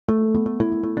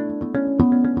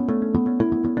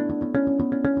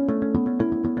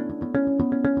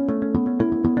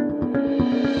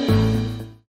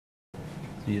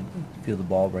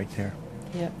bulb right there?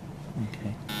 Yep.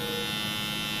 Okay.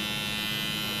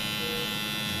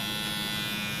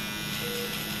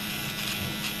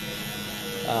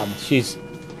 She's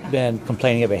been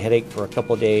complaining of a headache for a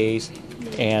couple of days.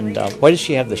 And why does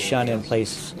she have the shunt in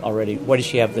place already? Why does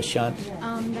she have the shunt?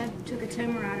 That took a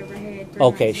tumor out of her head.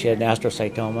 Okay, she had an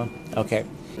astrocytoma. Okay.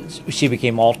 She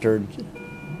became altered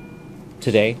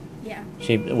today? Yeah.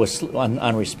 She was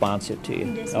unresponsive to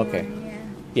you? This Okay. morning, yeah.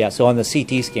 Yeah, so on the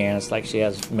CT scan, it's like she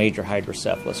has major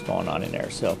hydrocephalus going on in there.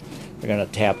 So they're going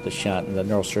to tap the shunt, and the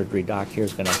neurosurgery doc here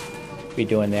is going to be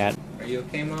doing that. Are you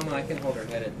okay, Mama? I can hold her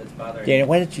head if it's bothering Dana, you.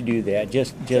 why don't you do that?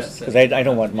 Just because I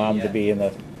don't want Mom to be in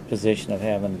the position of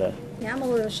having to... Yeah, I'm a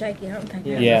little shaky. I don't think.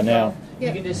 Yeah, no.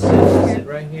 You can just sit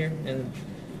right here and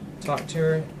talk to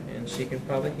her, and she can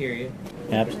probably hear you.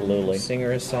 Absolutely. Sing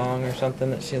her a song or something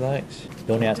that she likes.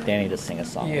 Don't ask Danny to sing a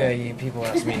song. Yeah, people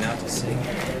ask me not to sing.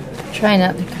 Try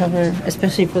not to cover,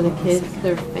 especially for the kids,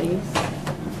 their face.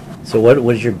 So what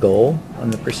was your goal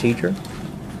on the procedure?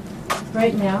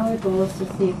 Right now, our goal is to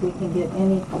see if we can get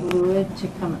any fluid to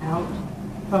come out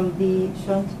from the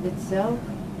shunt itself,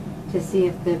 to see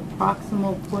if the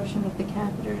proximal portion of the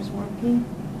catheter is working.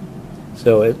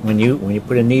 So when you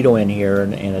put a needle in here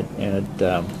and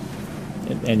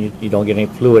you don't get any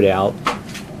fluid out,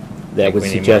 that would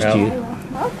suggest you...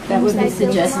 That would be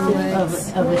suggestive of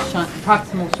a shunt,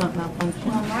 proximal shunt malfunction.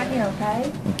 Right here,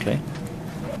 okay? Okay.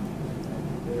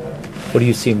 What do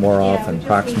you see more often,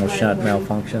 proximal shunt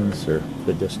malfunctions or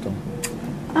the distal?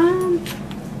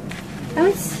 I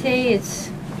would say it's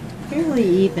fairly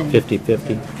even.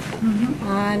 50-50?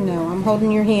 I know. I'm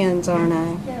holding your hands, aren't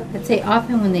I? I'd say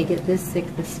often when they get this sick,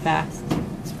 this fast,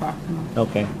 it's proximal.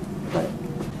 Okay. But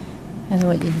and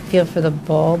what you feel for the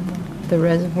bulb, the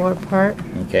reservoir part,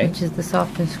 Okay. which is the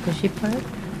soft and squishy part.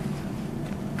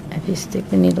 If you stick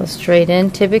the needle straight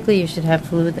in, typically you should have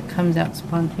fluid that comes out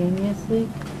spontaneously.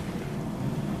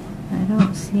 I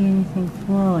don't see anything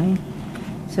flowing.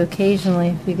 So occasionally,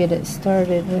 if you get it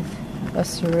started with a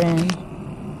syringe,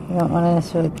 you don't want to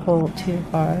necessarily pull too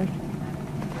hard.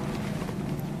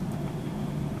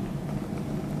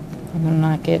 And I'm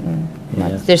not getting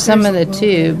much. Yeah. There's some of the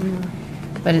tube,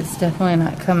 but it's definitely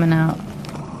not coming out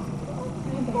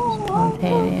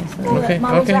spontaneously.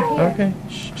 Okay.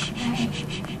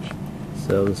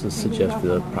 So this is suggestive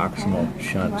of proximal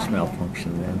shunt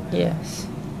malfunction then. Yes.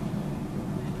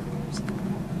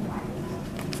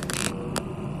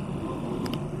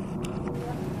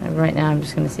 And right now I'm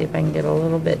just going to see if I can get a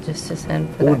little bit just to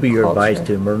send for What would be your advice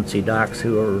culture. to emergency docs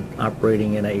who are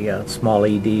operating in a small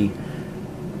ED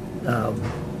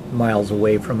miles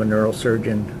away from a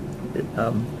neurosurgeon?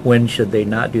 When should they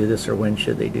not do this, or when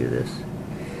should they do this?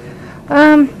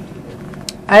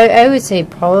 I would say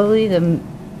probably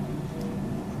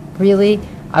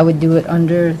I would do it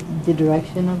under the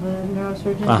direction of a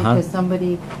neurosurgeon, because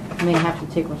somebody may have to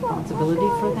take responsibility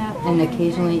for that, and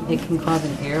occasionally it can cause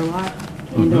an airlock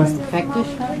and or infected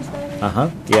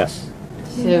shunt. Yes.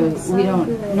 So we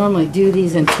don't normally do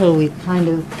these until we kind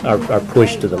of Are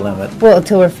pushed to the limit. well,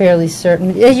 until we're fairly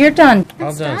certain. Yeah, you're done.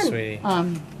 Well done, sweetie.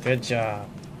 Um, Good job.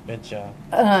 Good job.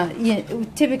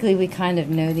 typically we kind of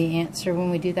know the answer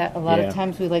when we do that. A lot Yeah. of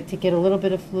times we like to get a little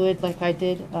bit of fluid, like I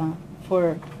did,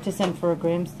 to send for a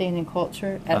gram stain and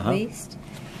culture at least,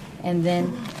 and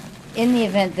then in the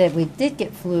event that we did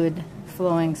get fluid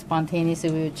flowing spontaneously,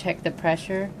 we would check the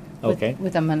pressure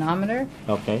with a manometer.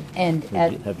 Okay. And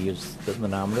have used the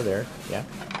manometer there. Yeah.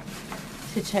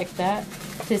 to check that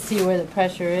to see where the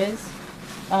pressure is.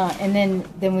 And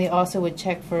then we also would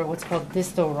check for what's called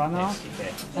distal runoff,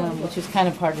 which was kind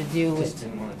of hard to do with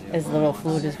as little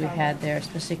fluid as we had there,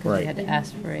 especially because we had to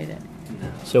aspirate it.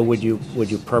 So would you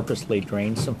purposely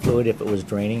drain some fluid if it was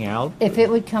draining out? If it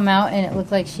would come out and it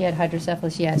looked like she had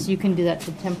hydrocephalus, yes, you can do that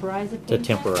to temporize it. To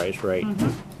temporize, right.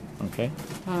 Okay.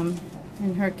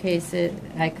 In her case,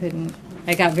 I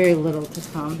got very little to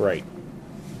come. Right.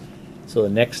 So the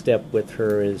next step with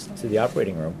her is to the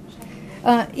operating room.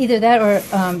 Either that or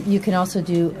you can also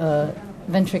do a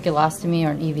ventriculostomy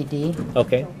or an EVD.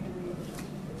 Okay.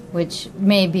 Which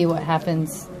may be what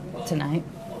happens tonight.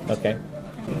 Okay.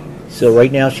 So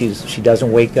right now she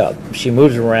doesn't wake up. She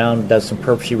moves around, does some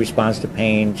perp. She responds to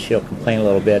pain. She'll complain a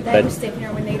little bit, They but were sticking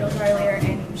her with needles earlier,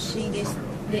 and she just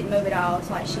didn't move at all. It's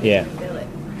like she didn't feel it.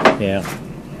 Yeah.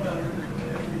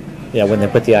 Yeah, when they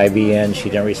put the IV in, she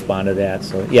didn't respond to that.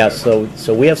 So yeah, so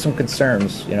we have some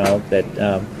concerns,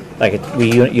 that like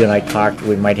you and I talked,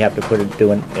 we might have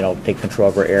to take control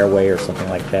of her airway or something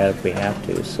like that if we have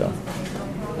to. So.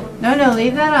 No,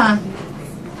 leave that on.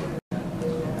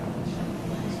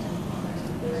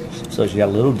 So she got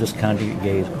a little disconjugate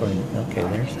gaze. Okay,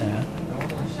 there's that.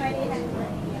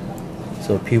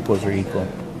 So the pupils are equal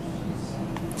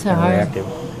So and hard. reactive.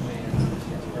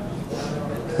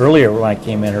 Earlier when I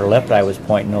came in, her left eye was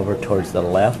pointing over towards the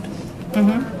left,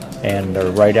 Mm-hmm. and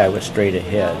her right eye was straight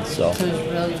ahead. So So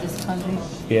it's really dysfunction.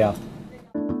 yeah.